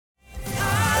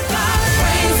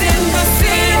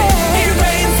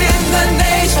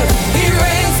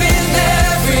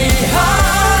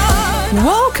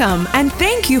Welcome and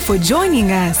thank you for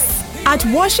joining us. At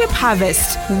Worship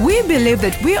Harvest, we believe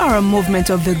that we are a movement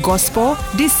of the gospel,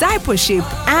 discipleship,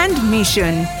 and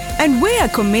mission. And we are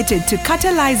committed to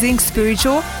catalyzing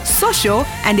spiritual, social,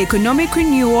 and economic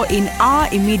renewal in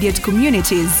our immediate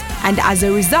communities, and as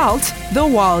a result, the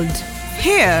world.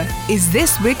 Here is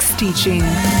this week's teaching.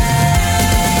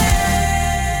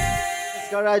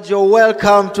 Garage, you're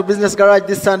welcome to Business Garage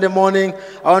this Sunday morning.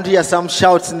 I want to hear some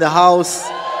shouts in the house.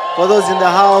 For those in the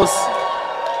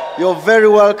house, you're very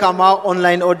welcome. Our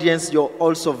online audience, you're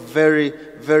also very,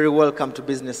 very welcome to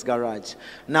Business Garage.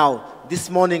 Now, this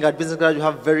morning at Business Garage, we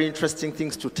have very interesting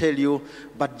things to tell you.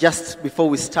 But just before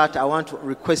we start, I want to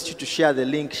request you to share the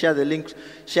link. Share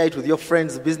it with your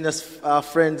friends, business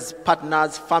friends,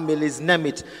 partners, families, name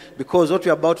it. Because what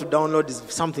we're about to download is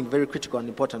something very critical and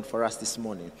important for us this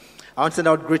morning. I want to send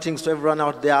out greetings to everyone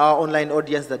out there, our online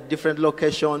audience at different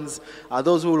locations.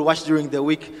 Those who will watch during the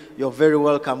week, you're very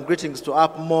welcome. Greetings to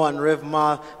Upmore and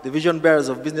Revma, the vision bearers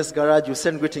of Business Garage. We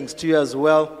send greetings to you as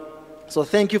well. So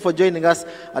thank you for joining us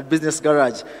at Business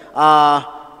Garage.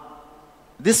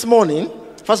 This morning,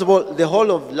 first of all, the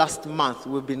whole of last month,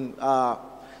 we've been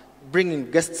bringing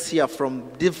guests here from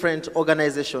different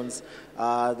organizations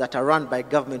that are run by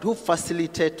government who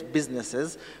facilitate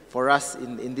businesses for us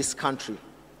in this country.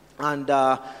 And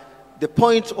the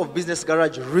point of Business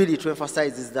Garage really to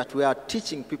emphasize is that we are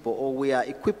teaching people, or we are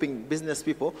equipping business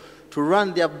people to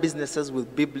run their businesses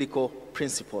with biblical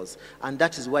principles. And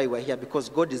that is why we're here, because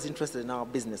God is interested in our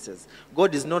businesses.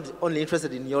 God is not only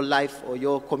interested in your life or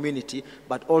your community,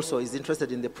 but also is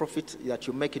interested in the profit that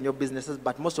you make in your businesses,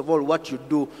 but most of all, what you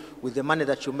do with the money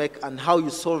that you make and how you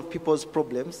solve people's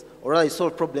problems, or rather you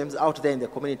solve problems out there in the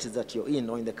communities that you're in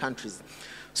or in the countries.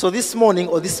 So this morning,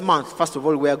 or this month, first of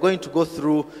all, we are going to go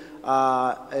through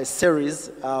a series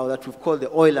that we've called the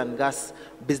Oil and Gas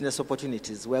Business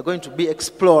Opportunities. We are going to be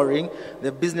exploring the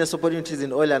business opportunities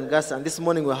in oil and gas, and this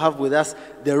morning we have with us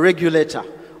the regulator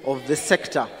of the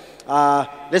sector.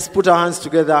 Let's put our hands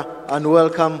together and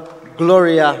welcome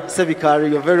Gloria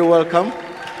Sevikari. You're very welcome.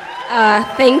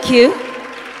 Thank you.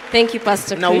 Thank you,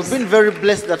 Pastor Chris. Now, we've been very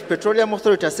blessed that Petroleum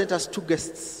Authority has sent us two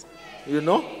guests.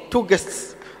 Two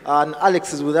guests. And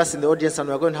Alex is with us in the audience, and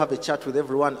we're going to have a chat with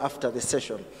everyone after the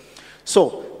session.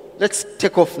 So, let's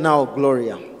take off now,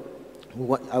 Gloria. We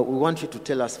want you to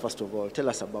tell us, first of all, tell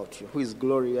us about you. Who is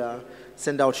Gloria?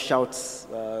 Send out shouts,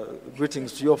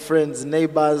 greetings to your friends,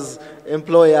 neighbors,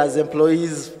 employers,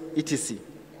 employees, etc.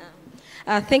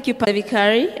 Thank you, Pastor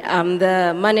Vikari. I'm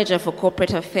the Manager for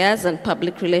Corporate Affairs and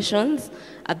Public Relations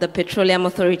at the Petroleum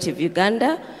Authority of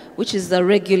Uganda, which is the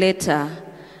regulator.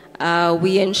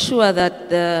 We ensure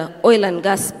that the oil and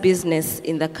gas business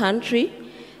in the country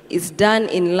is done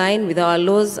in line with our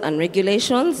laws and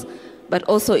regulations, but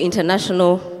also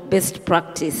international best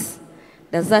practice.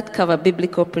 Does that cover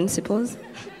biblical principles?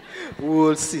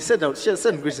 We'll see.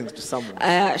 Send greetings to someone.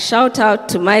 Shout out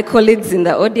to my colleagues in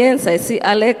the audience. I see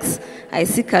Alex, I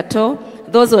see Kato.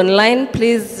 Those online,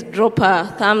 please drop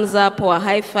a thumbs up or a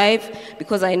high five,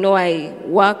 because I know I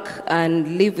work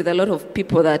and live with a lot of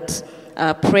people that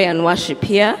pray and worship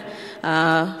here.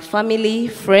 Family,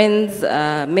 friends,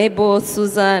 Mabel,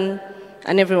 Susan,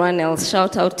 and everyone else.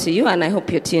 Shout out to you, and I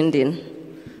hope you're tuned in.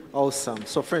 Awesome.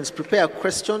 So friends, prepare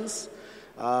questions.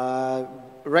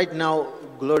 Right now,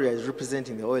 Gloria is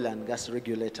representing the oil and gas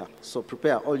regulator. So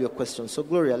prepare all your questions. So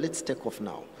Gloria, let's take off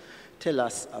now. Tell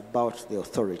us about the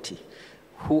authority.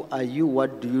 Who are you?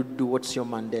 What do you do? What's your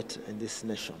mandate in this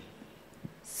nation?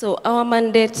 So our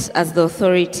mandate as the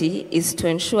authority is to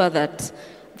ensure that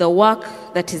the work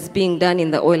that is being done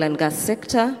in the oil and gas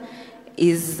sector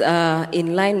is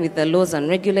in line with the laws and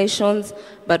regulations,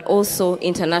 but also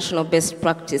international best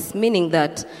practice, meaning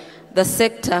that the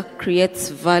sector creates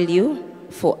value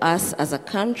for us as a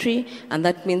country, and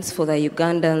that means for the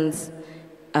Ugandans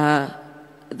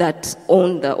that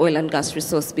own the oil and gas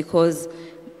resource, because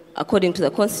according to the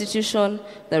Constitution,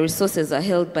 the resources are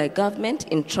held by government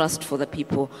in trust for the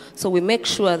people. So we make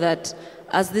sure that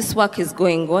as this work is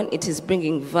going on, it is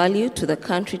bringing value to the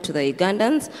country, to the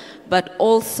Ugandans, but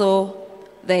also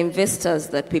the investors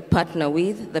that we partner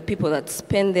with, the people that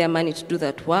spend their money to do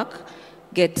that work,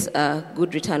 get a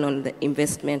good return on the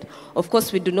investment. Of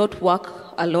course, we do not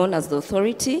work alone as the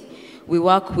authority. We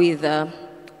work with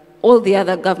all the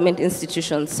other government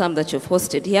institutions, some that you've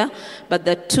hosted here, but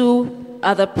the two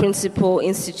other principal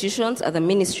institutions are the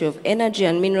Ministry of Energy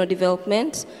and Mineral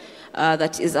Development,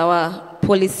 that is our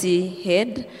policy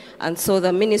head, and so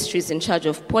the ministry is in charge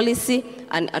of policy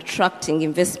and attracting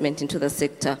investment into the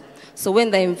sector. So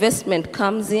when the investment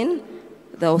comes in,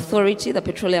 the authority, the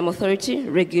Petroleum Authority,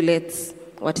 regulates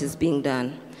what is being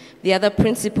done. The other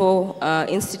principal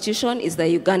institution is the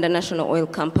Uganda National Oil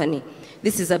Company.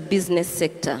 This is a business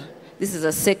sector. This is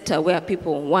a sector where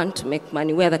people want to make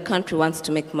money, where the country wants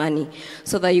to make money.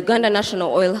 So the Uganda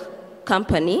National Oil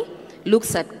Company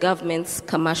looks at government's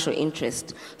commercial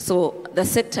interest. So the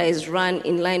sector is run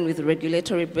in line with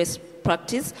regulatory best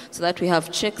practice so that we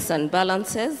have checks and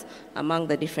balances among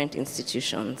the different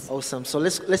institutions. Awesome. So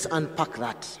let's unpack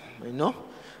that, you know.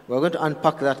 We're going to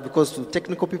unpack that because to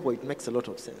technical people it makes a lot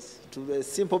of sense. To a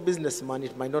simple businessman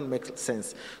it might not make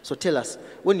sense. So tell us,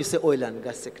 when you say oil and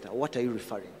gas sector, what are you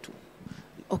referring to?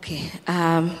 Okay.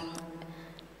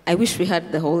 I wish we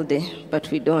had the whole day, but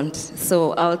we don't.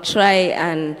 So I'll try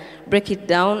and break it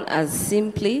down as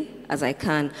simply as I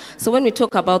can. So when we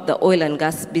talk about the oil and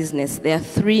gas business, there are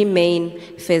three main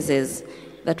phases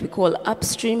that we call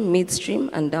upstream, midstream,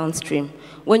 and downstream.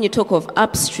 When you talk of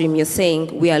upstream, you're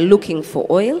saying we are looking for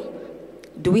oil.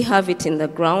 Do we have it in the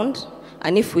ground?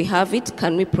 And if we have it,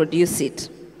 can we produce it?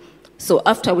 So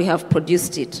after we have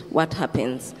produced it, what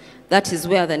happens? That is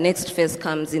where the next phase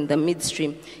comes in the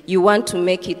midstream. You want to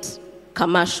make it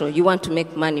commercial. You want to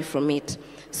make money from it.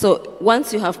 So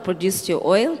once you have produced your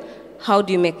oil, how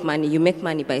do you make money? You make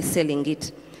money by selling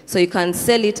it. So you can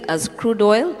sell it as crude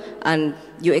oil and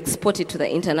you export it to the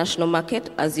international market.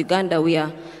 As Uganda, we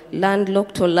are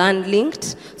landlocked or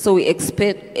land-linked, so we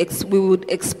would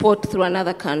export through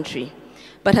another country.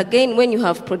 But again, when you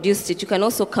have produced it, you can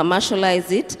also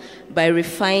commercialize it by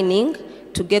refining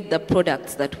to get the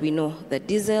products that we know, the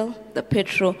diesel, the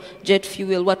petrol, jet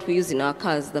fuel, what we use in our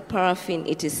cars, the paraffin,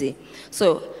 etc.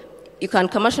 So you can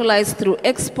commercialize through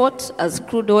export as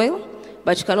crude oil,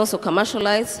 but you can also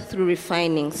commercialize through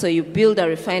refining. So you build a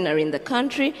refinery in the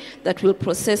country that will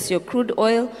process your crude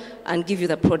oil and give you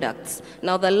the products.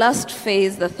 Now the last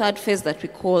phase, the third phase that we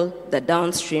call the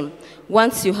downstream,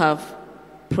 once you have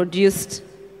produced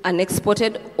and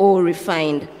exported or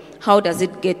refined, how does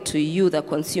it get to you, the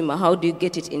consumer? How do you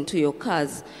get it into your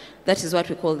cars? That is what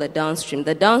we call the downstream.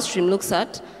 The downstream looks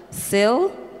at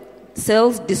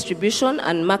sales, distribution,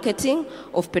 and marketing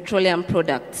of petroleum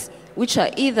products, which are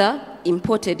either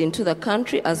imported into the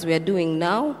country, as we are doing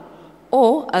now,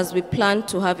 or as we plan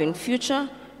to have in future,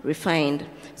 refined.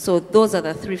 So those are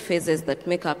the three phases that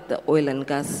make up the oil and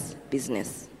gas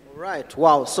business. All right.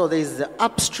 Wow. So there is the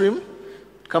upstream,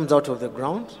 comes out of the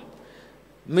ground.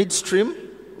 Midstream,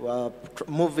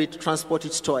 move it, transport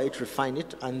it, store it, refine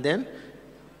it, and then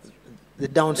the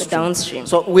downstream. The downstream.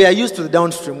 So we are used to the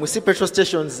downstream. We see petrol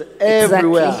stations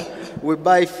everywhere. Exactly. We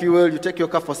buy fuel, you take your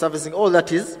car for servicing, all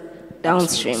that is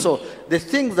downstream. So the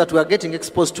things that we are getting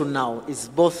exposed to now is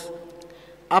both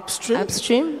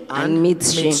upstream and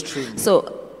midstream.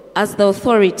 So as the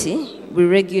authority, we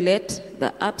regulate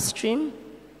the upstream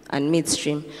and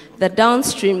midstream. The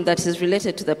downstream that is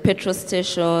related to the petrol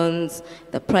stations,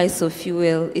 the price of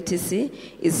fuel, etc.,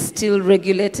 is still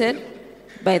regulated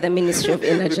by the Ministry of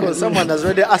Energy. Because someone has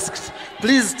already asked,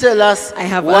 please tell us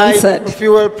why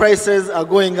fuel prices are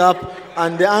going up,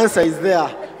 and the answer is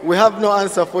there. We have no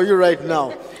answer for you right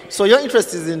now. So your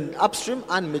interest is in upstream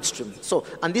and midstream. So,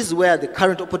 and this is where the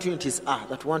current opportunities are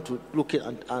that we want to look at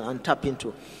and tap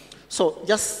into. So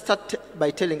just start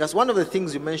by telling us, one of the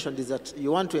things you mentioned is that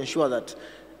you want to ensure that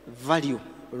value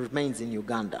remains in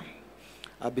Uganda.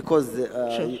 Because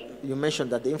you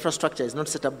mentioned that the infrastructure is not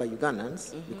set up by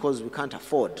Ugandans because we can't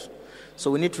afford.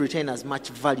 So we need to retain as much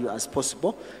value as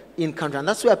possible in country. And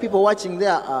that's where people watching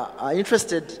there are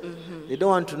interested. They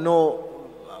don't want to know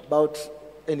about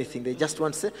anything. They just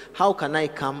want to say, how can I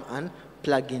come and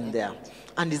plug in there?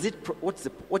 And is it what's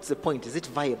the point? Is it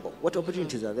viable? What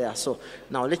opportunities are there? So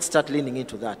now let's start leaning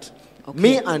into that. Okay.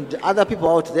 Me and other people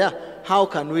out there, how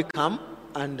can we come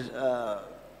and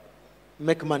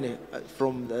make money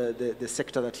from the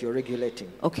sector that you're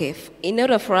regulating? Okay, in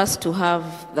order for us to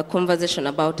have the conversation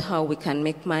about how we can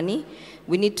make money,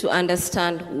 we need to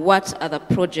understand what are the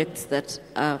projects that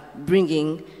are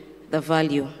bringing the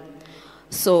value.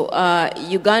 So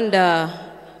Uganda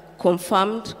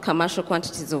confirmed commercial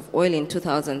quantities of oil in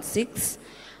 2006,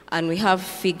 and we have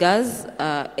figures,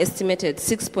 estimated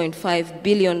 6.5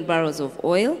 billion barrels of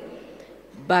oil,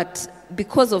 but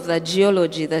because of the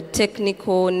geology, the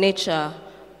technical nature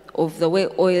of the way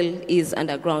oil is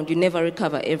underground, you never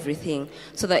recover everything.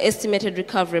 So the estimated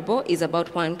recoverable is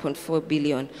about 1.4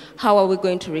 billion. How are we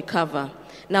going to recover?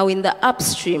 Now in the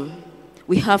upstream,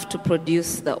 we have to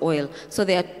produce the oil. So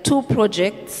there are two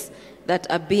projects that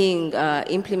are being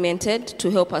implemented to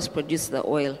help us produce the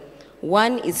oil.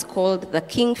 One is called the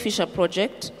Kingfisher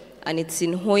Project, and it's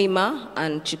in Hoima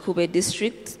and Chikube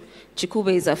districts.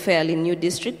 Chikube is a fairly new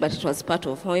district, but it was part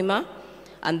of Hoima.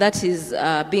 and that is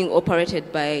being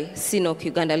operated by CNOOC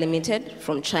Uganda Limited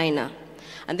from China.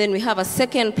 And then we have a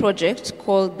second project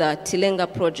called the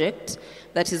Tilenga project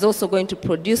that is also going to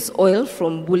produce oil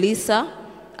from Bulisa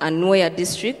and Nwea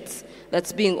districts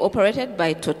that's being operated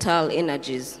by Total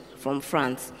Energies from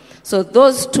France. So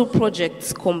those two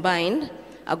projects combined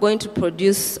are going to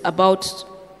produce about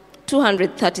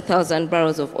 230,000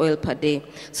 barrels of oil per day.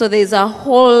 So there's a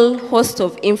whole host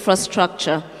of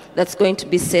infrastructure that's going to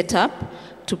be set up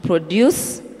to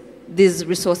produce these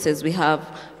resources. We have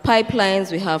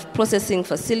pipelines, we have processing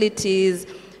facilities,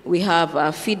 we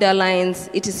have feeder lines,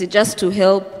 etc., just to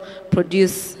help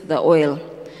produce the oil.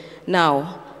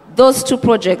 Now, those two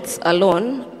projects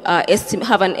alone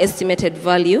have an estimated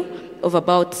value of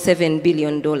about $7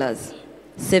 billion.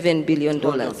 $7 billion.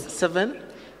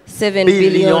 $7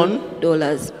 billion.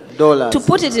 Dollars. To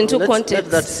put it into context.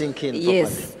 Let that sink in properly.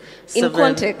 Yes. In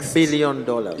context. $7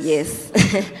 billion. Yes.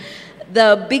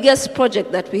 The biggest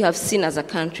project that we have seen as a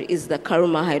country is the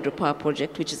Karuma Hydropower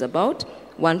project, which is about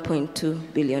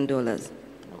 $1.2 billion.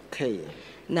 Okay.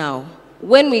 Now,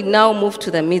 when we now move to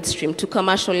the midstream to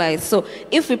commercialize, so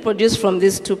if we produce from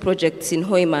these two projects in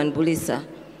Hoima and Bulisa,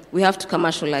 we have to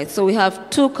commercialize. So we have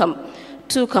two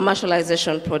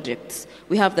commercialization projects.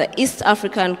 We have the East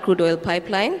African Crude Oil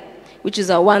Pipeline, which is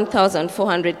a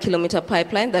 1,400-kilometer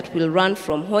pipeline that will run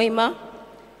from Hoima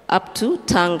up to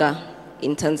Tanga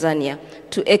in Tanzania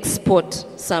to export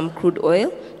some crude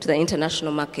oil to the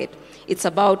international market. It's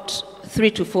about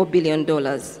 $3 to $4 billion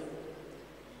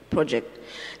project.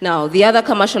 Now, the other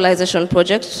commercialization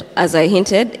project, as I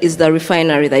hinted, is the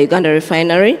refinery, the Uganda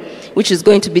refinery, which is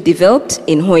going to be developed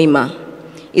in Hoima.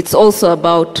 It's also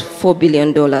about $4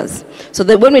 billion. So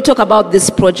that when we talk about these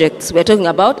projects, we're talking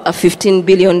about a $15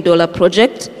 billion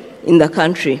project in the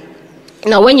country.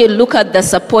 Now, when you look at the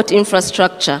support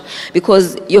infrastructure,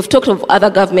 because you've talked of other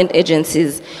government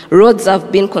agencies, roads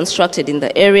have been constructed in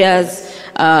the areas,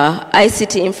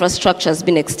 ICT infrastructure has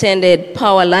been extended,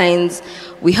 power lines.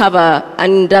 We have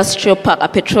an industrial park, a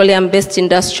petroleum-based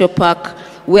industrial park,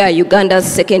 where Uganda's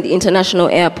second international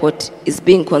airport is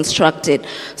being constructed.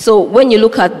 So when you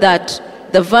look at that,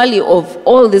 the value of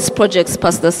all these projects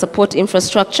plus the support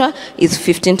infrastructure is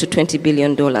 $15 to $20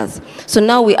 billion. So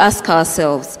now we ask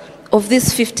ourselves, of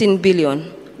this 15 billion,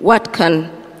 where do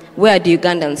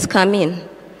Ugandans come in?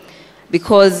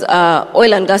 Because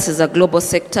oil and gas is a global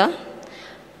sector,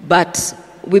 but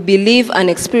we believe and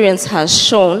experience has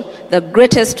shown the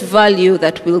greatest value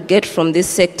that we'll get from this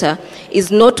sector is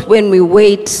not when we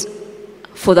wait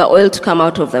for the oil to come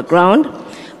out of the ground,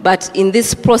 but in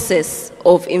this process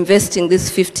of investing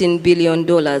this $15 billion,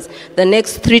 the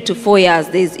next 3 to 4 years,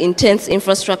 there's intense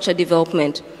infrastructure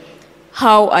development.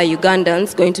 How are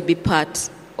Ugandans going to be part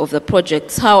of the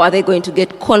projects? How are they going to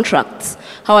get contracts?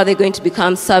 How are they going to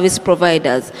become service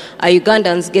providers? Are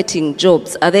Ugandans getting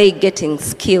jobs? Are they getting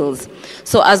skills?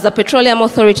 So as the Petroleum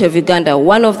Authority of Uganda,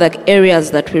 one of the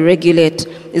areas that we regulate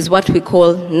is what we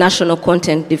call national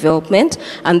content development,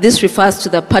 and this refers to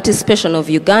the participation of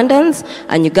Ugandans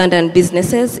and Ugandan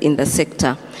businesses in the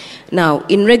sector. Now,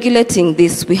 in regulating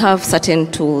this, we have certain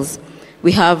tools.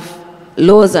 We have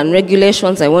laws and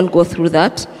regulations, I won't go through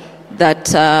that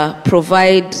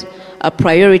provide a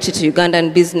priority to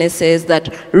Ugandan businesses,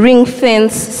 that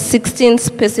ring-fence 16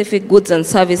 specific goods and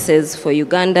services for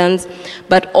Ugandans,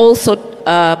 but also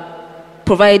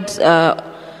provide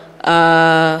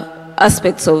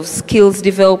aspects of skills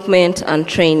development and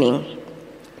training.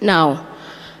 Now,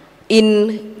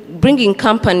 in bringing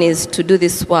companies to do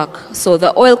this work, so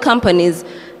the oil companies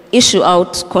issue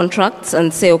out contracts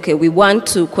and say, okay, we want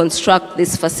to construct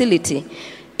this facility.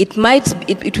 It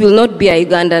will not be a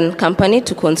Ugandan company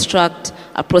to construct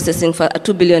a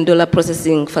 $2 billion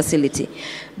processing facility.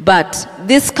 But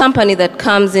this company that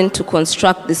comes in to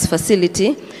construct this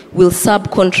facility will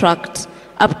subcontract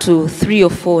up to 3 or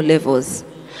 4 levels.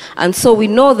 And so we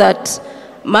know that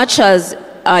much as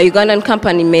a Ugandan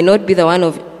company may not be the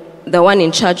one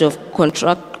in charge of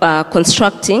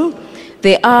constructing,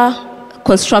 there are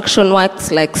construction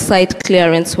works like site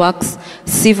clearance works,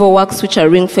 civil works which are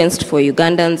ring-fenced for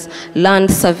Ugandans, land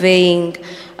surveying,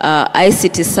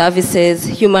 ICT services,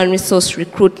 human resource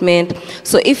recruitment.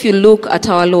 So if you look at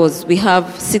our laws, we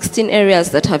have 16 areas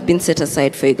that have been set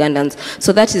aside for Ugandans.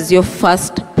 So that is your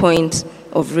first point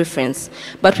of reference.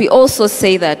 But we also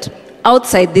say that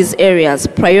outside these areas,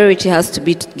 priority has to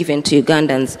be given to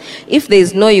Ugandans. If there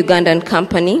is no Ugandan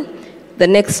company, the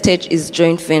next stage is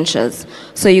joint ventures.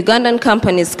 So Ugandan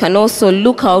companies can also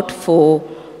look out for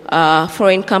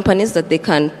foreign companies that they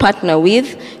can partner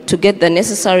with to get the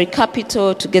necessary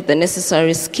capital, to get the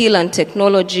necessary skill and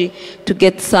technology to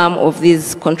get some of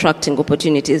these contracting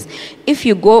opportunities. If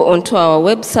you go onto our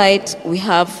website, we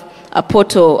have a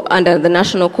portal under the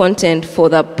national content for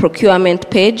the procurement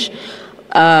page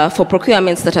for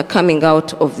procurements that are coming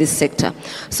out of this sector.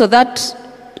 So that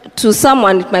to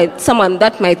someone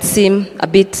that might seem a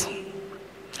bit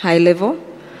high level,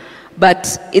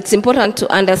 but it's important to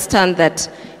understand that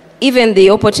even the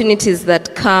opportunities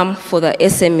that come for the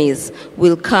SMEs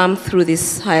will come through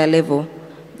this higher level.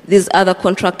 These other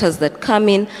contractors that come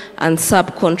in and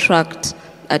subcontract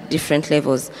at different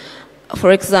levels.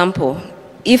 For example,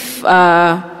 if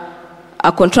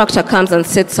a contractor comes and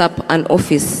sets up an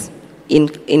office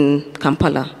in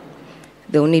Kampala,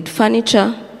 they'll need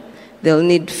furniture, they'll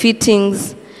need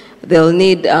fittings, they'll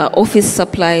need office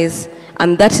supplies,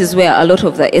 and that is where a lot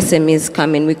of the SMEs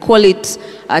come in. We call it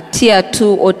tier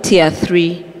 2 or tier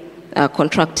 3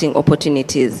 contracting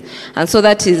opportunities. And so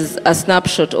that is a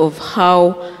snapshot of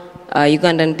how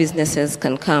Ugandan businesses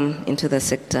can come into the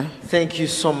sector. Thank you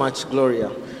so much,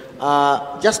 Gloria.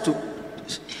 Just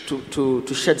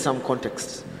to shed some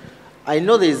context, I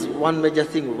know there is one major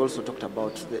thing we've also talked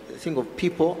about, the thing of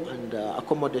people and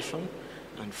accommodation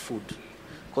and food.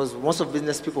 Because most of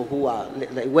business people who are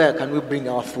like, where can we bring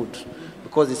our food?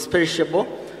 Because it's perishable.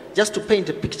 Just to paint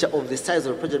a picture of the size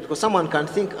of the project, because someone can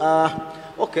think,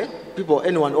 okay,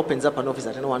 anyone opens up an office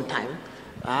at any one time.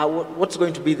 What's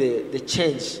going to be the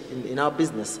change in our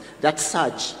business? That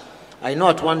surge. I know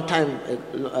at one time,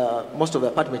 most of the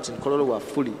apartments in Kololo were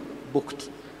fully booked.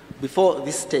 Before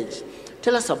this stage,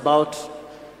 tell us about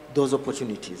those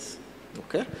opportunities,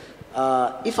 okay?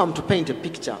 If I'm to paint a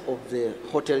picture of the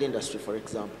hotel industry, for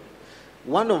example,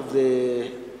 some of the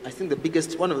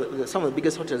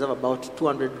biggest hotels have about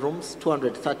 200 rooms,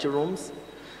 230 rooms.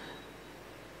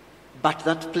 But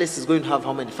that place is going to have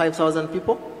how many? 5,000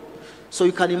 people? So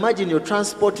you can imagine you're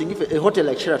transporting, if a hotel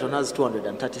like Sheraton has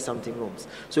 230 something rooms.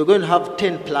 So you're going to have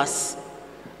 10 plus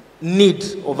need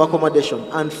of accommodation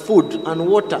and food and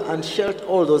water and shelter,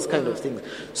 all those kind of things.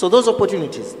 So those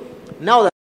opportunities. Now,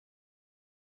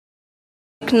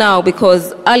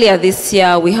 because earlier this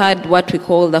year we had what we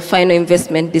call the final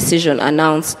investment decision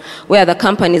announced, where the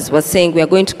companies were saying we are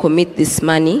going to commit this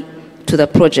money to the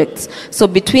projects. So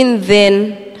between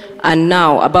then and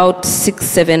now, about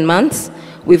 6-7 months,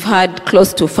 we've had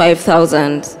close to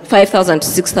 5,000 to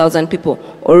 6,000 people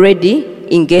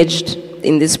already engaged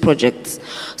in these projects.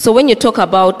 So when you talk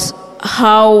about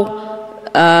how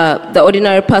the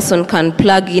ordinary person can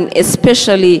plug in,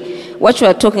 especially what you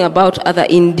are talking about are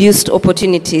the induced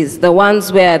opportunities, the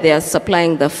ones where they are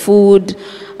supplying the food,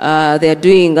 they are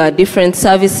doing different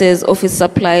services, office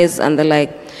supplies, and the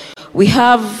like. We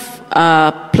have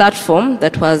a platform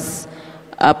that was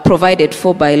provided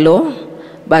for by law,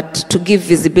 but to give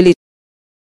visibility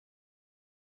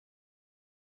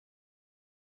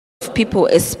of people,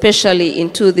 especially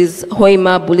into these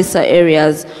Hoima, Bulisa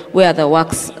areas where the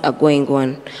works are going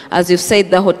on. As you've said,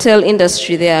 the hotel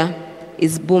industry there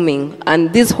is booming,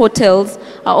 and these hotels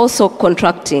are also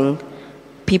contracting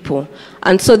people.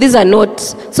 And so these are not,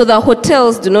 so the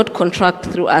hotels do not contract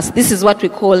through us. This is what we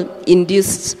call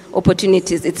induced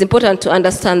opportunities. It's important to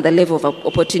understand the level of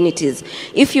opportunities.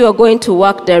 If you are going to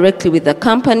work directly with the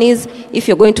companies, if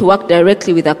you're going to work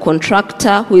directly with a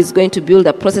contractor who is going to build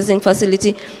a processing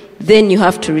facility, then you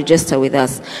have to register with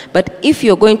us. But if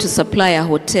you're going to supply a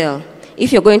hotel,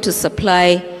 if you're going to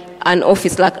supply an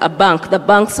office like a bank, the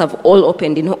banks have all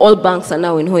opened, all banks are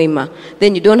now in Hoima,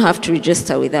 then you don't have to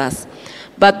register with us.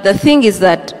 But the thing is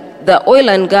that the oil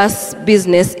and gas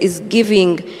business is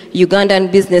giving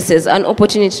Ugandan businesses an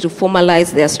opportunity to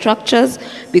formalize their structures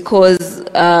because,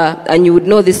 and you would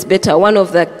know this better, one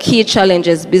of the key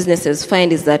challenges businesses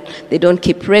find is that they don't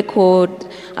keep record,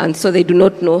 and so they do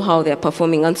not know how they're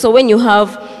performing. And so when you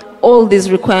have all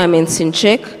these requirements in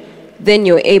check, then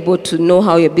you're able to know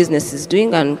how your business is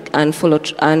doing and follow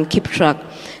and keep track.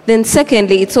 Then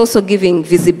secondly, it's also giving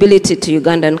visibility to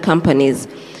Ugandan companies.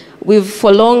 We've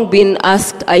for long been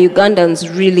asked, are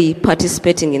Ugandans really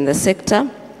participating in the sector?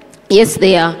 Yes,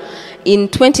 they are. In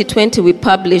 2020, we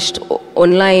published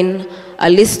online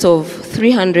a list of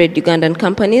 300 Ugandan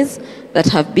companies that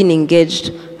have been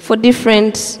engaged for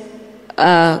different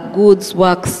goods,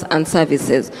 works, and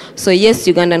services. So yes,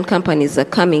 Ugandan companies are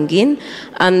coming in.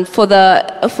 And for the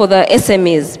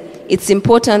SMEs, it's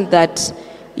important that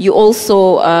you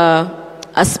also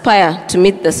aspire to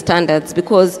meet the standards,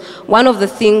 because one of the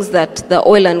things that the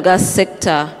oil and gas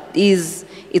sector is,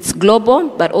 it's global,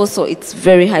 but also it's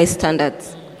very high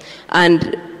standards.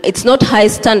 And it's not high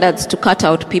standards to cut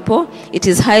out people. It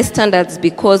is high standards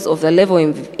because of the level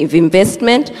of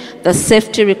investment, the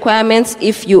safety requirements.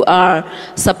 If you are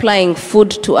supplying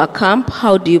food to a camp,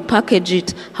 how do you package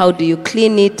it? How do you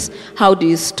clean it? How do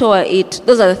you store it?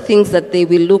 Those are the things that they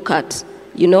will look at.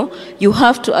 You know, you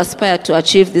have to aspire to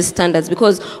achieve these standards,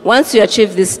 because once you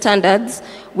achieve these standards,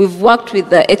 we've worked with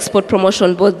the Export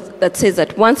Promotion Board that says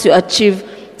that once you achieve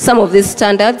some of these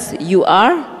standards, you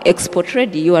are export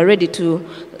ready. You are ready to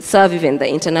serve even the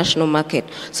international market.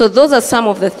 So those are some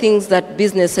of the things that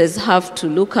businesses have to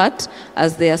look at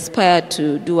as they aspire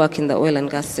to do work in the oil and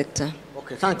gas sector.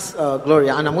 Okay, thanks,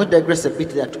 Gloria. And I'm going to digress a bit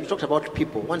there. You talked about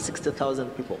people, 160,000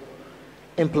 people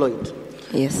employed.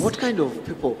 Yes. What kind of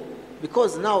people?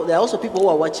 Because now there are also people who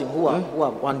are watching who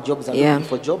want jobs and looking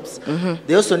for jobs. Mm-hmm.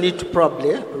 They also need to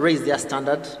probably raise their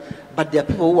standard. But there are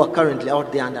people who are currently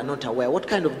out there and are not aware. What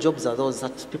kind of jobs are those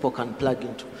that people can plug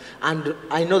into? And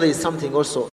I know there is something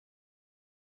also.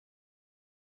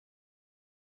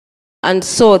 And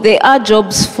so there are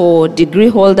jobs for degree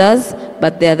holders,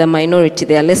 but they are the minority.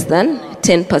 They are less than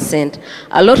 10%.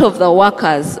 A lot of the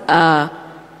workers are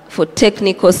for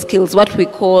technical skills, what we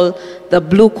call the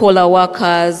blue-collar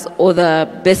workers or the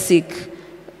basic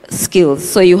skills.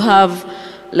 So you have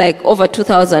like over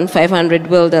 2,500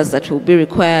 welders that will be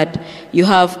required. You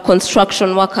have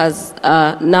construction workers.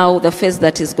 Now the phase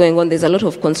that is going on, there's a lot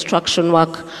of construction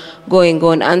work going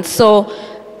on. And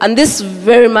this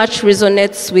very much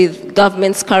resonates with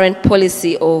government's current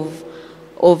policy of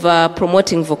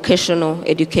promoting vocational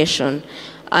education.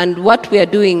 And what we are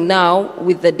doing now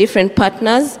with the different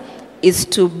partners is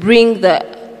to bring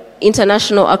the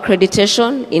international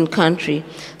accreditation in country.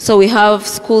 So we have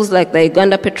schools like the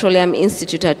Uganda Petroleum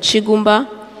Institute at Chigumba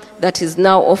that is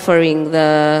now offering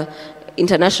the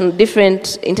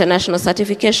different international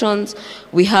certifications.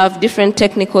 We have different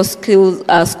technical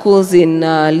schools in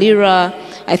Lira.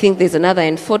 I think there's another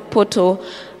in Fort Portal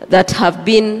that have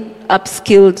been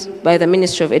upskilled by the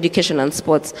Ministry of Education and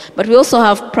Sports. But we also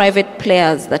have private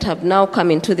players that have now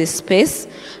come into this space,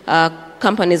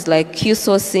 companies like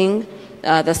Q-Sourcing,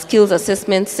 the Skills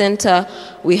Assessment Center.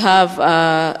 We have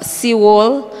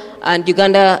Seawall and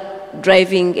Uganda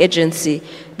Driving Agency,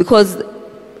 because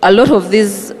a lot of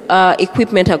these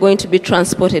equipment are going to be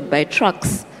transported by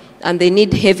trucks, and they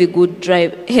need heavy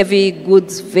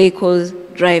goods vehicles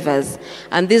drivers.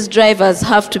 And these drivers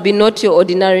have to be not your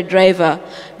ordinary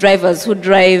drivers who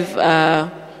drive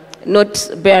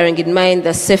not bearing in mind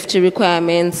the safety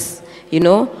requirements. You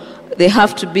know, they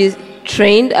have to be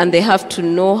trained, and they have to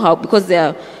know how, because they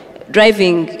are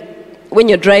driving. When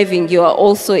you're driving, you are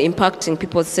also impacting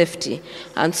people's safety.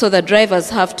 And so the drivers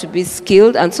have to be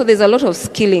skilled. And so there's a lot of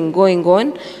skilling going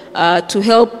on to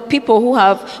help people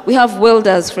we have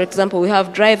welders, for example, we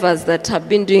have drivers that have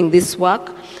been doing this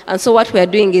work. And so what we are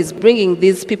doing is bringing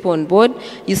these people on board.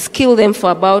 You skill them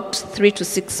for about 3 to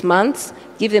 6 months,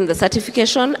 give them the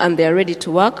certification, and they are ready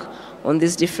to work on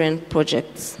these different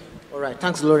projects. All right,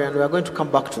 thanks, Gloria, and we are going to come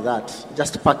back to that,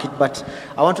 just to pack it, but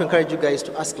I want to encourage you guys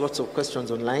to ask lots of questions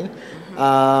online.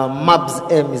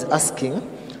 Mabs M is asking,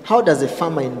 how does a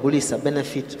farmer in Bulisa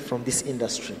benefit from this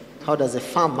industry? How does a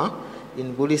farmer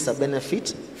in Bulisa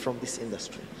benefit from this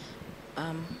industry?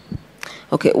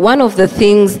 Okay, one of the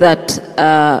things that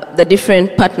the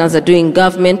different partners are doing,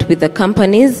 government with the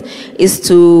companies, is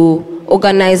to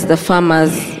organize the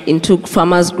farmers into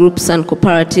farmers groups and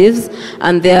cooperatives,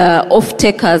 and there are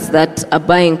off-takers that are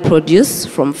buying produce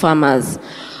from farmers.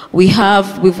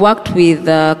 We've worked with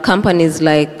companies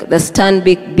like the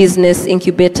Stanbic Business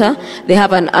Incubator. They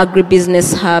have an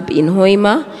agribusiness hub in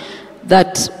Hoima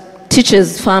that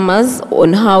teaches farmers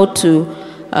on how to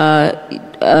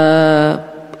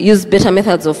use better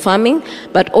methods of farming,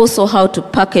 but also how to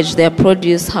package their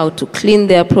produce, how to clean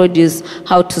their produce,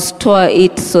 how to store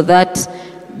it so that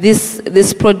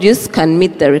this produce can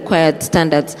meet the required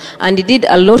standards. And indeed,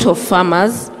 a lot of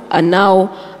farmers are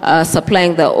now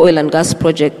supplying the oil and gas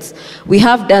projects. We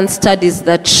have done studies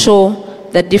that show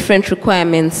the different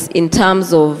requirements in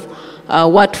terms of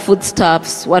what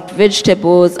foodstuffs, what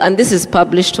vegetables, and this is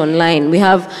published online. We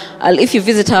have, if you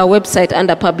visit our website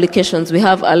under publications, we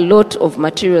have a lot of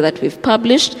material that we've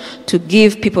published to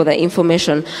give people the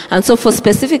information. And so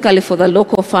specifically for the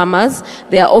local farmers,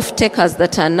 there are off-takers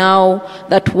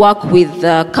that work with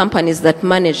the companies that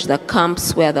manage the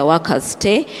camps where the workers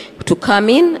stay to come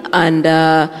in and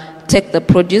take the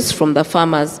produce from the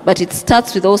farmers. But it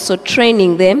starts with also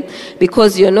training them,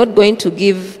 because you're not going to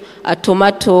give a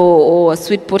tomato or a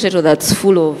sweet potato that's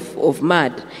full of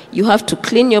mud. You have to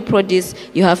clean your produce,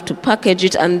 you have to package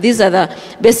it, and these are the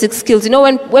basic skills. You know,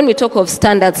 when we talk of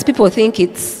standards, people think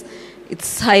it's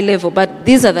it's high level, but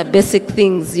these are the basic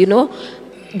things, you know.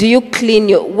 Do you clean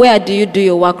where do you do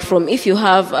your work from? If you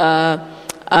have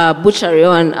a butchery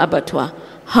or an abattoir,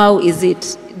 how is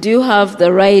it? Do you have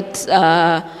the right,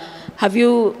 have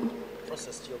you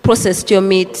processed your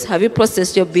meat? Have you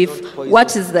processed your beef?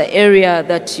 What is the area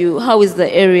how is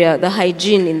the area, the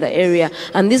hygiene in the area?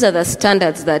 And these are the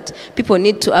standards that people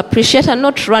need to appreciate and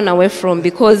not run away from,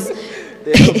 because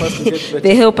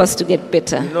they help us to get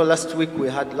better. You know,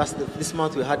 this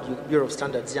month we had Bureau of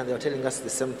Standards here, and they were telling us the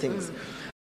same things.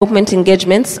 Development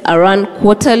engagements are run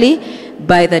quarterly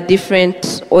by the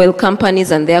different oil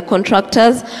companies and their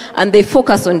contractors, and they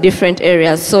focus on different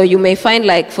areas. So you may find,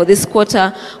 like, for this quarter,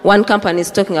 one company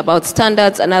is talking about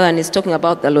standards, another one is talking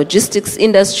about the logistics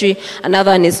industry,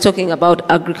 another one is talking about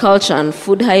agriculture and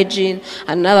food hygiene,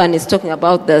 another one is talking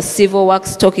about the civil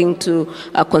works, talking to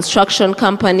construction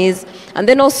companies. And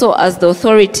then also, as the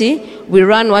authority, we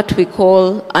run what we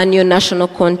call annual national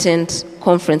content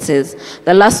conferences.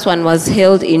 The last one was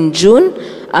held in June,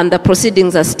 and the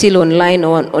proceedings are still online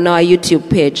on our YouTube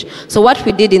page. So what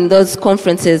we did in those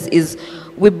conferences is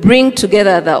we bring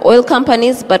together the oil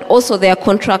companies, but also their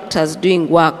contractors doing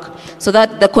work, so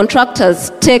that the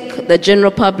contractors take the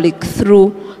general public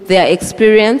through their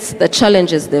experience, the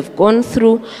challenges they've gone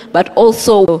through, but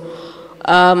also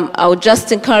I would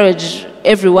just encourage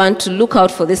everyone to look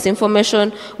out for this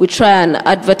information. We try and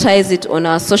advertise it on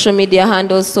our social media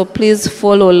handles, so please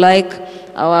follow, like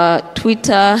our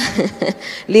Twitter,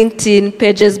 LinkedIn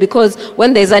pages, because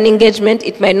when there's an engagement,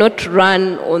 it might not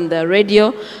run on the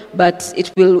radio, but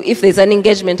it will. If there's an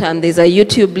engagement and there's a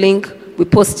YouTube link, we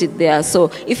post it there.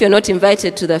 So if you're not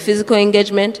invited to the physical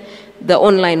engagement, the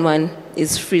online one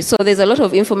is free. So there's a lot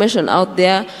of information out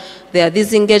there. There are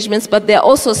these engagements, but there are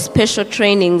also special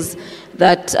trainings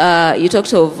that you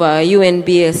talked of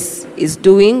UNBS is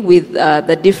doing with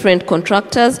the different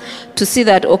contractors to see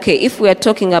that, okay, if we are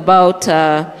talking about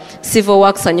civil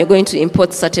works and you're going to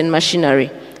import certain machinery,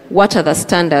 what are the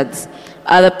standards?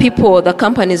 Are the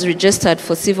companies registered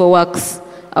for civil works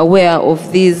aware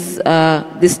of this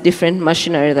different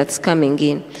machinery that's coming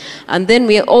in? And then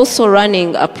we are also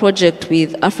running a project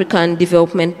with African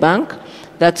Development Bank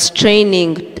that's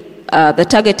training. The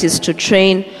target is to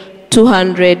train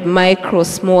 200 micro,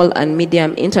 small, and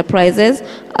medium enterprises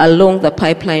along the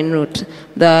pipeline route.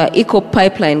 The ECO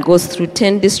pipeline goes through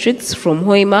 10 districts from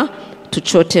Hoima to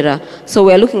Chotera. So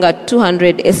we're looking at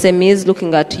 200 SMEs,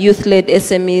 looking at youth-led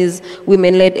SMEs,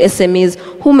 women-led SMEs,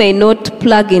 who may not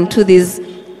plug into these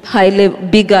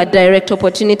bigger direct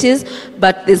opportunities,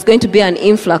 but there's going to be an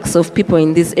influx of people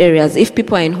in these areas. If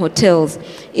people are in hotels,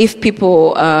 if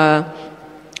people are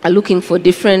looking for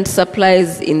different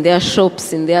supplies in their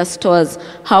shops, in their stores,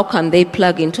 how can they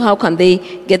plug into, how can they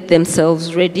get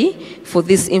themselves ready for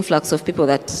this influx of people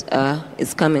that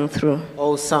is coming through?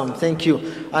 Awesome, thank you.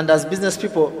 And as business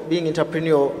people, being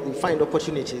entrepreneurial, you find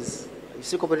opportunities. You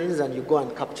seek opportunities and you go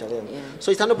and capture them. Yeah. So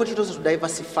it's an opportunity also to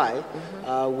diversify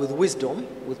with wisdom,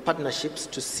 with partnerships,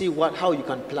 to see how you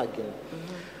can plug in.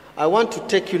 I want to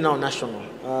take you now national.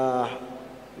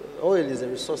 Oil is a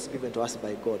resource given to us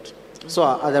by God. So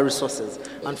are other resources.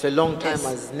 And for a long time,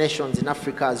 as nations in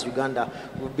Africa, as Uganda,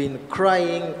 we've been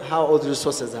crying how all the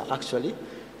resources are actually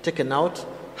taken out,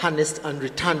 harnessed, and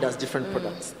returned as different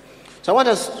products. So I want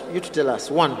you to tell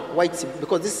us, one, why it's,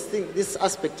 because this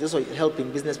aspect is also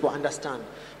helping business people understand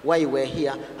why we're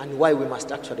here and why we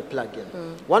must actually plug in.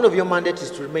 One of your mandates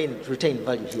is to retain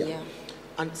value here. Yeah.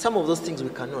 And some of those things we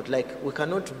cannot, like we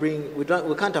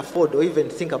can't afford or even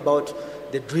think about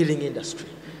the drilling industry.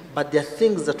 But there are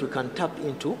things that we can tap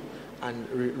into and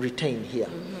retain here.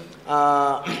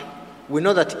 We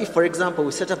know that if, for example,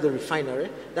 we set up the refinery,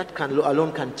 that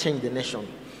alone can change the nation.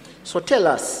 So tell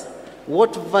us,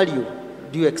 what value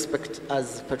do you expect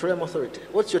as Petroleum Authority?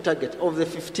 What's your target of the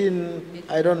 15,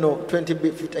 I don't know, 20,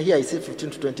 here I say 15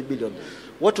 to 20 billion.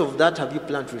 What of that have you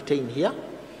planned to retain here?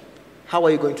 How are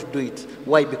you going to do it?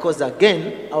 Why? Because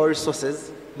again, our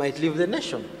resources might leave the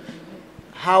nation.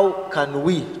 How can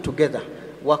we together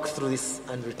work through this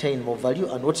and retain more value?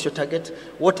 And what's your target?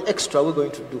 What extra are we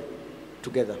going to do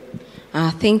together?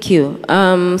 Thank you.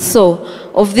 So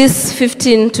of this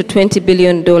 $15 to $20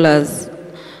 billion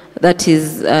that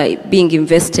is being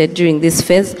invested during this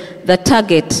phase, the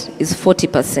target is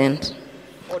 40%.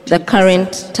 The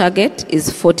current target is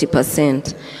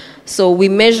 40%. So we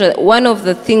measure, one of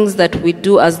the things that we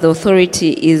do as the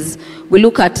authority is we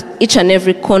look at each and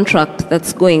every contract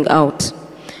that's going out.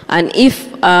 And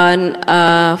if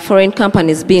a foreign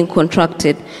company is being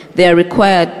contracted, they are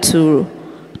required to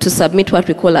submit what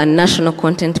we call a national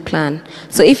content plan.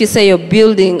 So if you say you're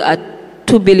building a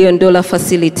 $2 billion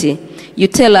facility, you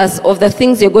tell us of the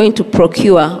things you're going to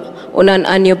procure on an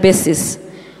annual basis.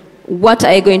 What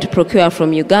are you going to procure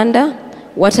from Uganda?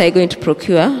 What are you going to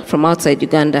procure from outside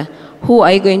Uganda? Who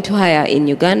are you going to hire in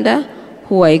Uganda?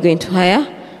 Who are you going to hire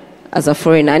as a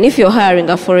foreigner? And if you're hiring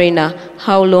a foreigner,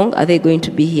 how long are they going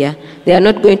to be here? They are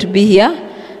not going to be here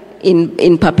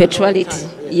in perpetuality.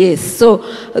 Yes. So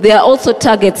there are also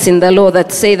targets in the law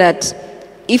that say that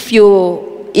if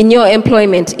you, in your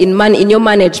employment, in your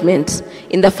management,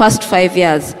 in the first 5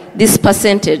 years, this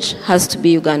percentage has to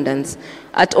be Ugandans.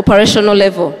 At operational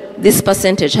level, this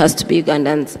percentage has to be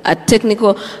Ugandans. At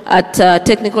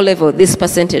technical level, this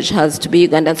percentage has to be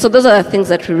Ugandans. So those are the things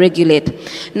that we regulate.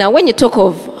 Now, when you talk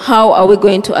of how are we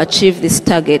going to achieve this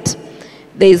target,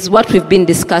 there is what we've been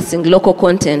discussing, local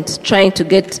content,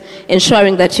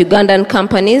 ensuring that Ugandan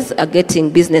companies are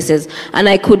getting businesses. And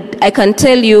I can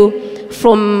tell you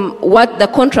from what the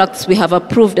contracts we have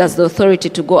approved as the authority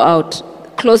to go out,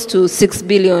 close to 6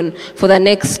 billion for the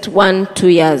next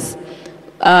 1-2 years.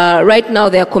 Right now,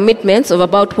 there are commitments of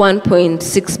about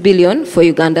 1.6 billion for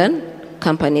Ugandan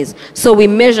companies. So we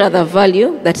measure the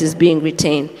value that is being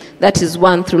retained. That is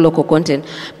one, through local content.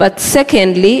 But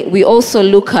secondly, we also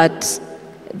look at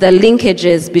the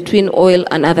linkages between oil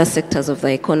and other sectors of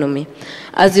the economy.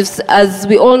 As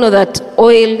we all know that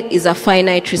oil is a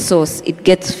finite resource, it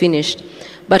gets finished.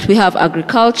 But we have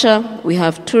agriculture, we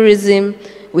have tourism,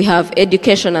 we have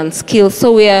education and skills.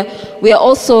 So we are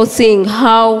also seeing we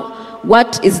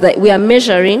are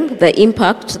measuring the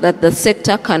impact that the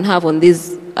sector can have on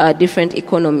these different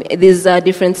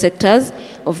sectors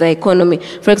of the economy.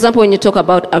 For example, when you talk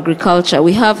about agriculture,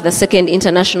 we have the second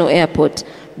international airport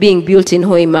being built in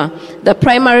Hoima. The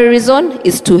primary reason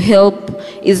is to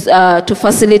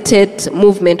facilitate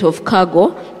movement of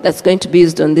cargo that's going to be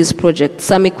used on this project.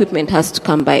 Some equipment has to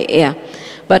come by air.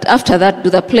 But after that, do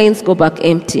the planes go back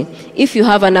empty? If you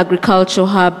have an agricultural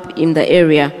hub in the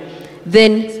area,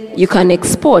 then you can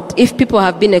export. If people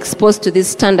have been exposed to these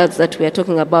standards that we are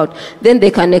talking about, then they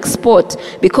can export.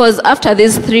 Because after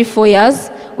these 3-4 years,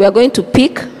 we are going to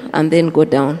peak and then go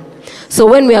down. So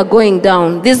when we are going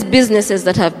down, these businesses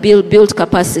that have built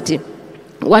capacity,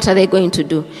 what are they going to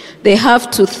do? They have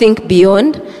to think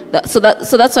beyond. So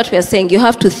that's what we are saying. You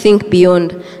have to think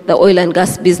beyond the oil and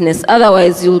gas business.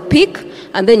 Otherwise, you'll peak,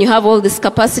 and then you have all this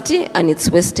capacity and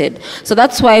it's wasted. So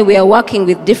that's why we are working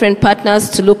with different partners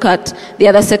to look at the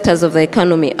other sectors of the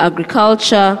economy: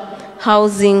 agriculture,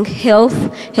 housing, health.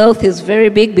 Health is very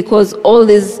big because all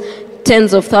these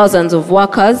tens of thousands of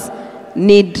workers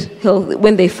need health.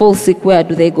 When they fall sick, where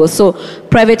do they go? So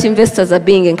private investors are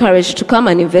being encouraged to come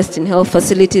and invest in health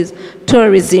facilities.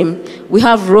 Tourism, we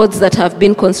have roads that have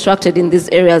been constructed in these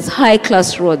areas,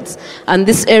 high-class roads, and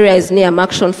this area is near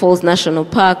Murchison Falls National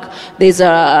Park. There's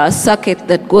a circuit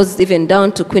that goes even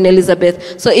down to Queen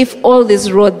Elizabeth. So if all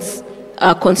these roads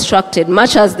are constructed,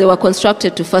 much as they were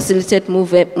constructed to facilitate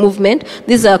movement,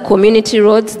 these are community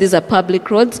roads, these are public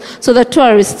roads, so the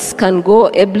tourists can go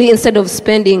ably. Instead of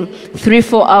spending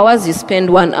 3-4 hours, you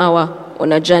spend 1 hour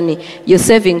on a journey. You're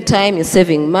saving time, you're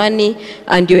saving money,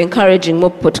 and you're encouraging more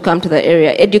people to come to the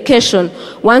area. Education,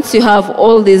 once you have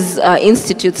all these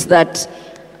institutes that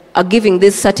are giving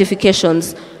these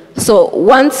certifications, so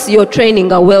once you're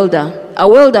training a welder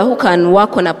who can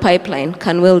work on a pipeline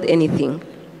can weld anything.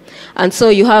 And so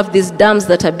you have these dams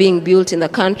that are being built in the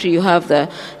country, you have the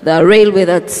railway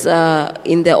that's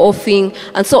in the offing,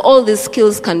 and so all these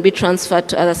skills can be transferred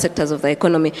to other sectors of the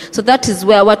economy. So that is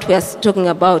where what we are talking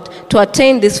about. To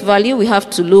attain this value, we have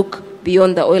to look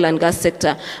beyond the oil and gas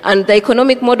sector. And the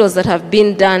economic models that have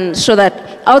been done show that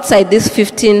outside this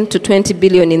 15 to 20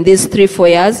 billion in these 3-4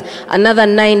 years, another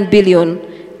 $9 billion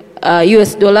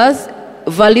US dollars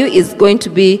value is going to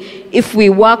be, if we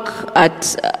work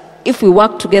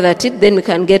together at it, then we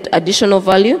can get additional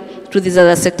value to these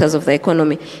other sectors of the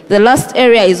economy. The last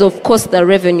area is, of course, the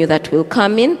revenue that will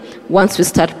come in once we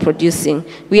start producing.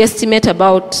 We estimate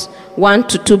about $1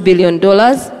 to $2 billion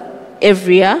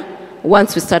every year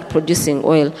once we start producing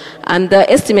oil. And the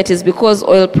estimate is because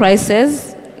oil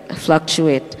prices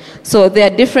fluctuate. So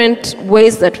there are different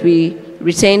ways that we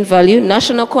retain value: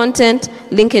 national content,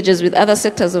 linkages with other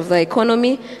sectors of the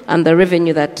economy, and the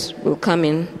revenue that will come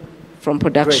in from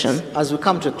production. Great. As we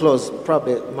come to a close,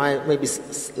 probably my maybe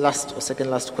last or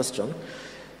second last question,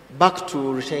 back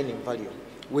to retaining value.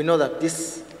 We know that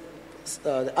this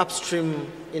the upstream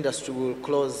industry will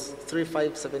close 3,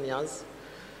 5, 7 years,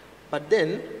 but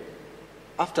then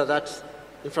after that,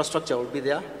 infrastructure will be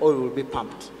there, oil will be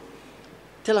pumped.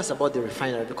 Tell us about the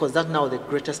refinery, because that's now the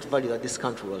greatest value that this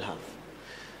country will have.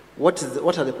 What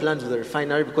are the plans with the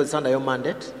refinery, because it's under your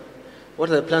mandate? What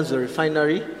are the plans with the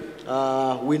refinery?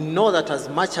 We know that as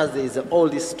much as there is all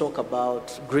this talk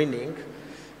about greening,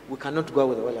 we cannot go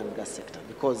with the oil and gas sector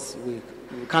because we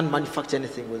can't manufacture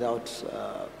anything without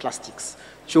plastics,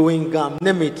 chewing gum,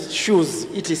 name it, shoes,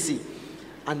 etc.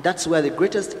 And that's where the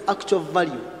greatest actual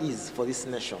value is for this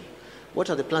nation. What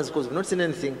are the plans? Because we've not seen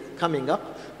anything coming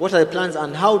up. What are the plans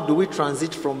and how do we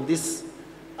transit from this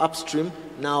upstream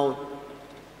now,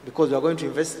 because we are going to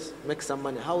invest, make some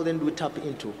money, how then do we tap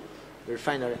into the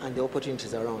refinery and the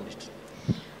opportunities around it?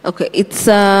 Okay, it's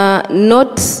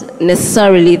not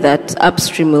necessarily that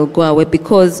upstream will go away,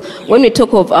 because when we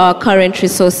talk of our current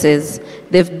resources,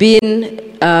 they've been,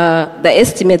 the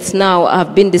estimates now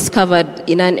have been discovered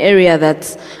in an area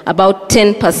that's about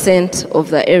 10%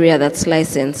 of the area that's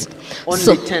licensed. Only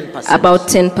so 10%? About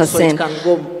 10%. So it can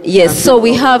go, yes, so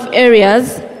we have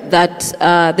areas that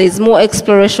there's more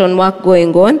exploration work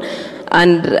going on,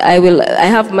 and I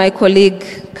have my colleague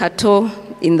Kato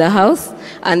in the house,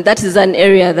 and that is an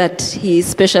area that he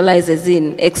specializes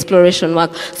in, exploration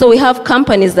work. So we have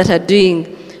companies that are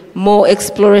doing more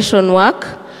exploration work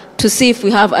to see if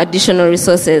we have additional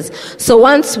resources. So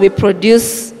once we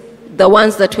produce the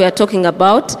ones that we are talking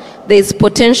about, there is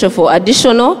potential for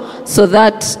additional so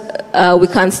that we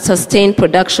can sustain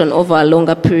production over a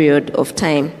longer period of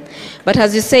time. But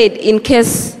as you said, in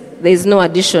case there is no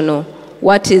additional,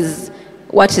 what is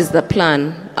the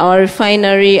plan? Our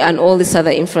refinery and all this other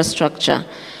infrastructure.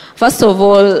 First of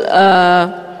all,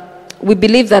 we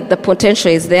believe that the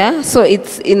potential is there. So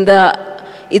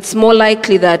it's more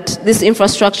likely that this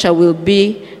infrastructure will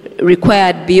be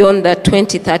required beyond the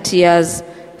 20, 30 years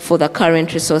for the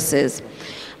current resources.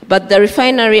 But the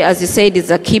refinery, as you said,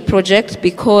 is a key project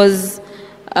because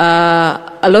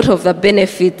a lot of the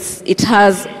benefits it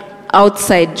has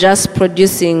outside just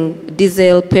producing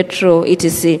diesel, petrol,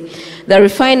 etc. The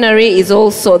refinery is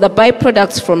also, the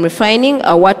byproducts from refining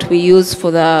are what we use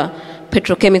for the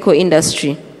petrochemical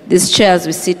industry. These chairs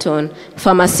we sit on,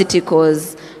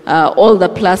 pharmaceuticals, all the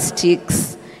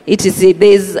plastics, etc.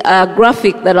 There's a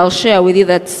graphic that I'll share with you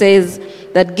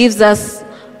that gives us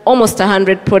almost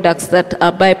 100 products that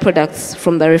are byproducts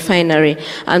from the refinery.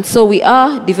 And so we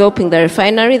are developing the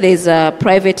refinery. There's a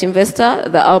private investor,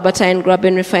 the Albertine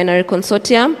Graben Refinery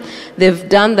Consortium. They've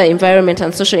done the environment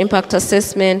and social impact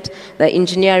assessment, the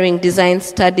engineering design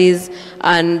studies,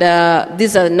 and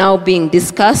these are now being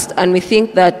discussed. And we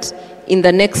think that in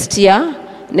the next year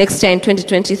in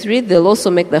 2023, they'll also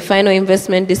make the final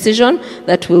investment decision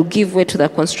that will give way to the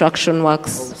construction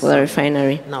works for the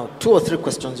refinery. Now, 2 or 3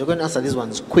 questions. You're going to answer these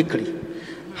ones quickly.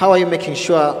 How are you making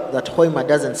sure that Hoima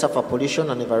doesn't suffer pollution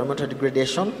and environmental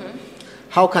degradation? Mm-hmm.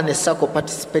 How can a SACCO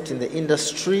participate in the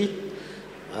industry?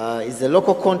 Is the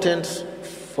local content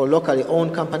for locally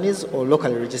owned companies or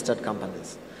locally registered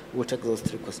companies? We'll take those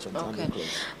 3 questions.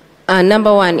 Okay.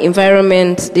 Number 1,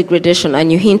 environment degradation,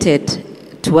 and you hinted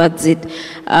towards it.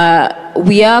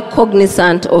 We are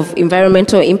cognizant of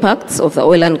environmental impacts of the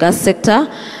oil and gas sector,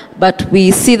 but we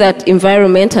see that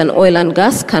environment and oil and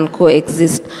gas can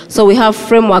coexist. So we have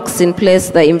frameworks in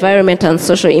place, the environment and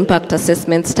social impact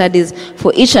assessment studies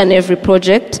for each and every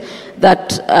project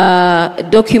that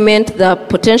document the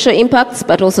potential impacts,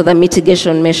 but also the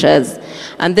mitigation measures.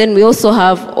 And then we also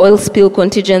have oil spill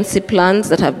contingency plans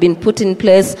that have been put in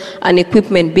place and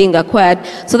equipment being acquired,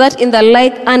 so that in the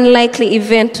unlikely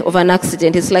event of an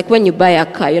accident, it's like when you buy a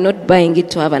car, you're not buying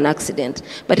it to have an accident.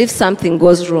 But if something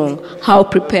goes wrong, how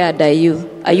prepared are you?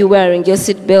 Are you wearing your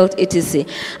seatbelt, etc.?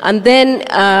 And then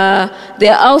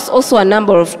there are also a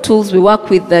number of tools. We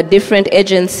work with the different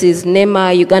agencies,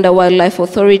 NEMA, Uganda Wildlife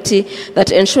Authority,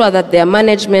 that ensure that there are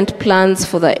management plans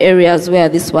for the areas where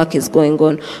this work is going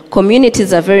on.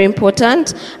 Communities are very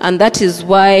important, and that is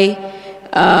why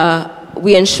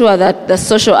we ensure that the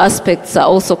social aspects are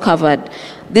also covered.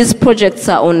 These projects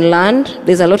are on land.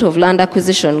 There's a lot of land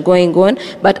acquisition going on.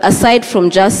 But aside from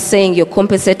just saying you're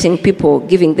compensating people,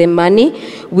 giving them money,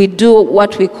 we do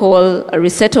what we call a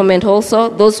resettlement also.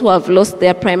 Those who have lost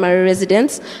their primary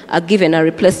residence are given a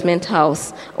replacement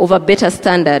house of a better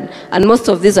standard. And most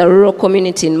of these are rural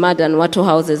community in mud and wattle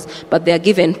houses, but they are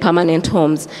given permanent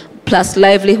homes, plus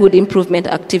livelihood improvement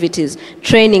activities,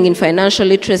 training in financial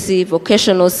literacy,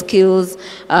 vocational skills.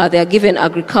 They are given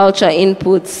agriculture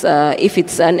inputs. If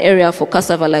it's an area for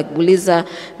cassava like Buliza,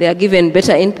 they are given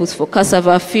better inputs for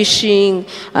cassava, fishing,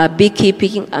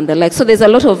 beekeeping, and the like. So there's a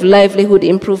lot of livelihood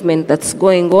improvement that's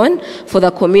going on for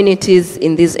the communities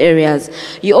in these areas.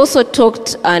 You also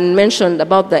talked and mentioned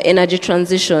about the energy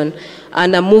transition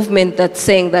and a movement that's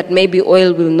saying that maybe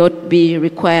oil will not be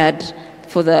required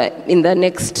in the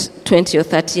next 20 or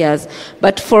 30 years.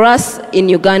 But for us in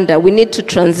Uganda, we need to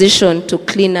transition to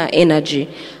cleaner energy.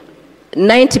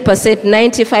 90%,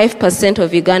 95%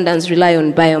 of Ugandans rely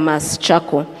on biomass,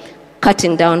 charcoal,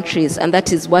 cutting down trees, and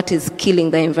that is what is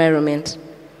killing the environment.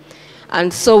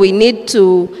 And so we need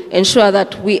to ensure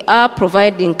that we are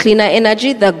providing cleaner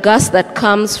energy. The gas that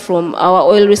comes from our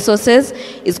oil resources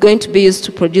is going to be used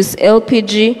to produce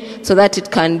LPG so that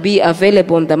it can be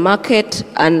available on the market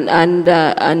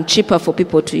and cheaper for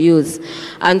people to use.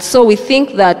 And so we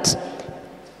think that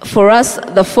for us,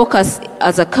 the focus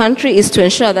as a country is to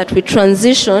ensure that we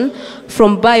transition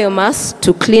from biomass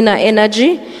to cleaner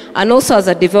energy. And also as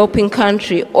a developing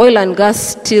country, oil and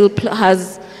gas still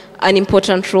has an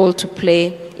important role to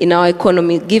play in our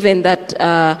economy, given that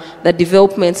the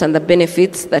developments and the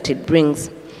benefits that it brings.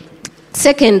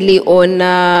 Secondly, on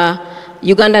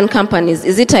Ugandan companies,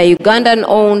 is it a Ugandan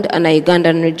owned and a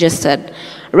Ugandan registered?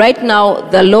 Right now,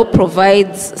 the law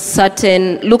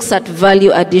looks at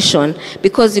value addition,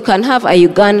 because you can have a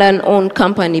Ugandan owned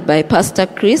company by Pastor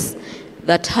Chris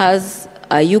that has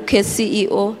a UK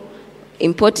CEO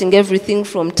importing everything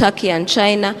from Turkey and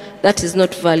China. That is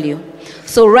not value.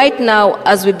 So right now,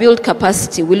 as we build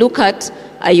capacity, we look at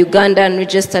a Ugandan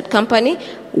registered company.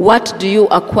 What do you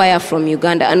acquire from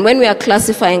Uganda? And when we are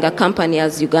classifying a company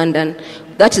as Ugandan,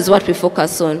 that is what we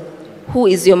focus on. Who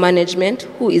is your management?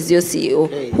 Who is your CEO?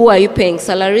 Who are you paying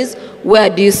salaries? Where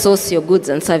do you source your goods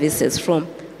and services from?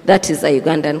 That is a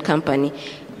Ugandan company.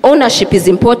 Ownership is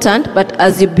important, but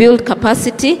as you build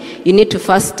capacity, you need to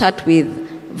first start with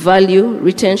value,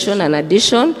 retention, and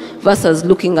addition versus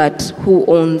looking at who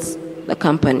owns the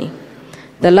company.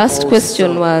 The last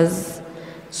question was...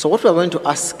 So what we're going to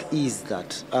ask is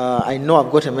that, I know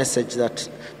I've got a message that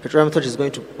Petroleum Authority is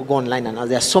going to go online, and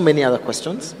there are so many other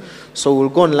questions. So we'll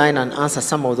go online and answer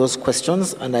some of those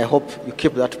questions, and I hope you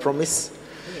keep that promise.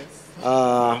 Yes.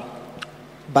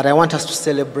 But I want us to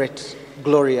celebrate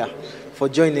Gloria for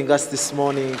joining us this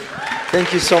morning.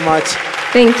 Thank you so much.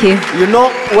 Thank you. You know,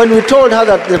 when we told her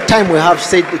that the time we have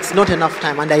said it's not enough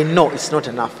time, and I know it's not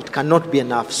enough. It cannot be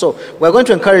enough. So we're going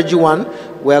to encourage you,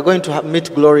 we are going to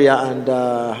meet Gloria and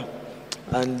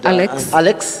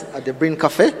Alex at the Bryn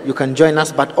Cafe. You can join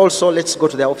us, but also let's go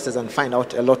to their offices and find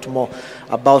out a lot more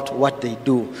about what they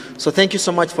do. So thank you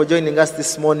so much for joining us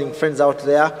this morning, friends out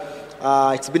there.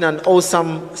 It's been an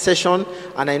awesome session,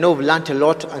 and I know we've learned a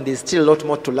lot, and there's still a lot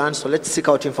more to learn, so let's seek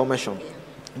out information.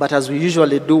 But as we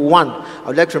usually do, I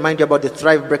would like to remind you about the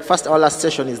Thrive Breakfast. Our last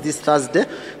session is this Thursday.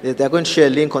 They're going to share a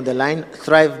link on the line.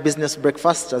 Thrive Business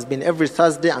Breakfast has been every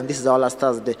Thursday, and this is our last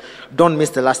Thursday. Don't miss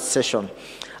the last session.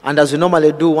 And as we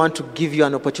normally do, want to give you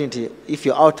an opportunity. If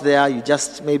you're out there, you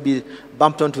just maybe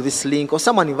bumped onto this link, or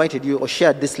someone invited you or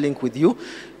shared this link with you.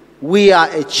 We are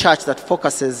a church that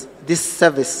this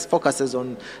service focuses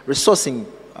on resourcing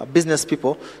business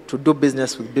people to do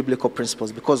business with biblical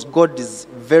principles, because God is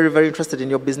very, very interested in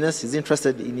your business. He's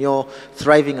interested in your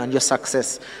thriving and your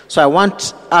success. So I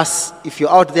want us, if you're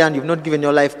out there and you've not given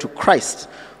your life to Christ,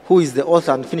 who is the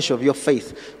author and finisher of your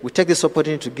faith, we take this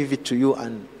opportunity to give it to you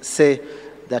and say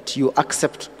that you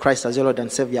accept Christ as your Lord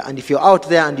and Savior. And if you're out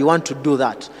there and you want to do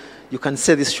that, you can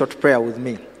say this short prayer with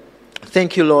me.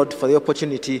 Thank you, Lord, for the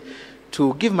opportunity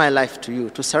to give my life to you,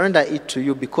 to surrender it to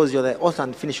you, because you're the author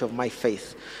and finisher of my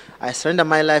faith. I surrender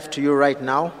my life to you right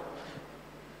now.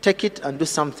 Take it and do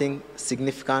something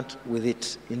significant with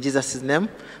it. In Jesus' name,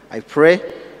 I pray.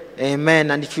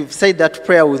 Amen. And if you've said that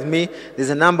prayer with me, there's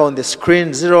a number on the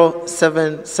screen,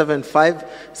 0775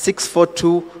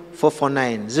 642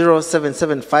 449.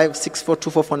 0775 642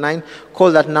 449.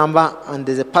 Call that number, and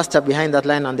there's a pastor behind that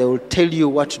line, and they will tell you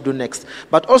what to do next.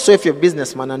 But also, if you're a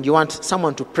businessman and you want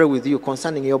someone to pray with you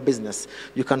concerning your business,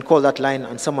 you can call that line,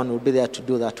 and someone will be there to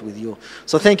do that with you.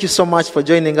 So thank you so much for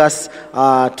joining us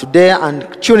today,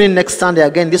 and tune in next Sunday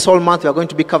again. This whole month we are going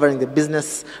to be covering the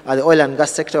business, the oil and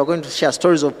gas sector. We're going to share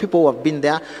stories of people who have been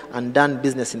there and done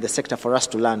business in the sector for us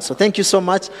to learn. So thank you so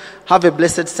much. Have a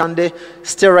blessed Sunday.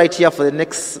 Stay right here for the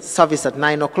next service at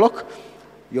 9 o'clock.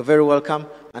 You're very welcome,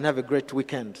 and have a great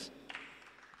weekend.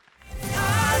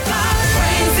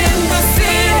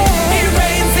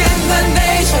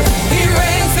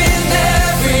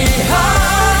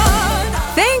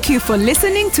 Thank you for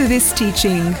listening to this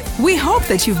teaching. We hope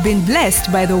that you've been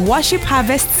blessed by the Worship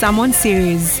Harvest Sermon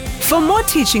series. For more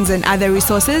teachings and other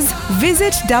resources,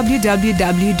 visit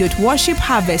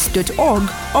www.worshipharvest.org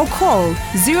or call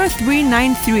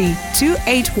 0393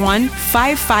 281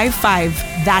 555.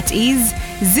 That is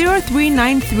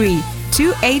 0393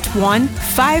 281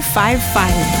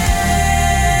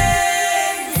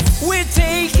 555. We're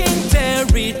taking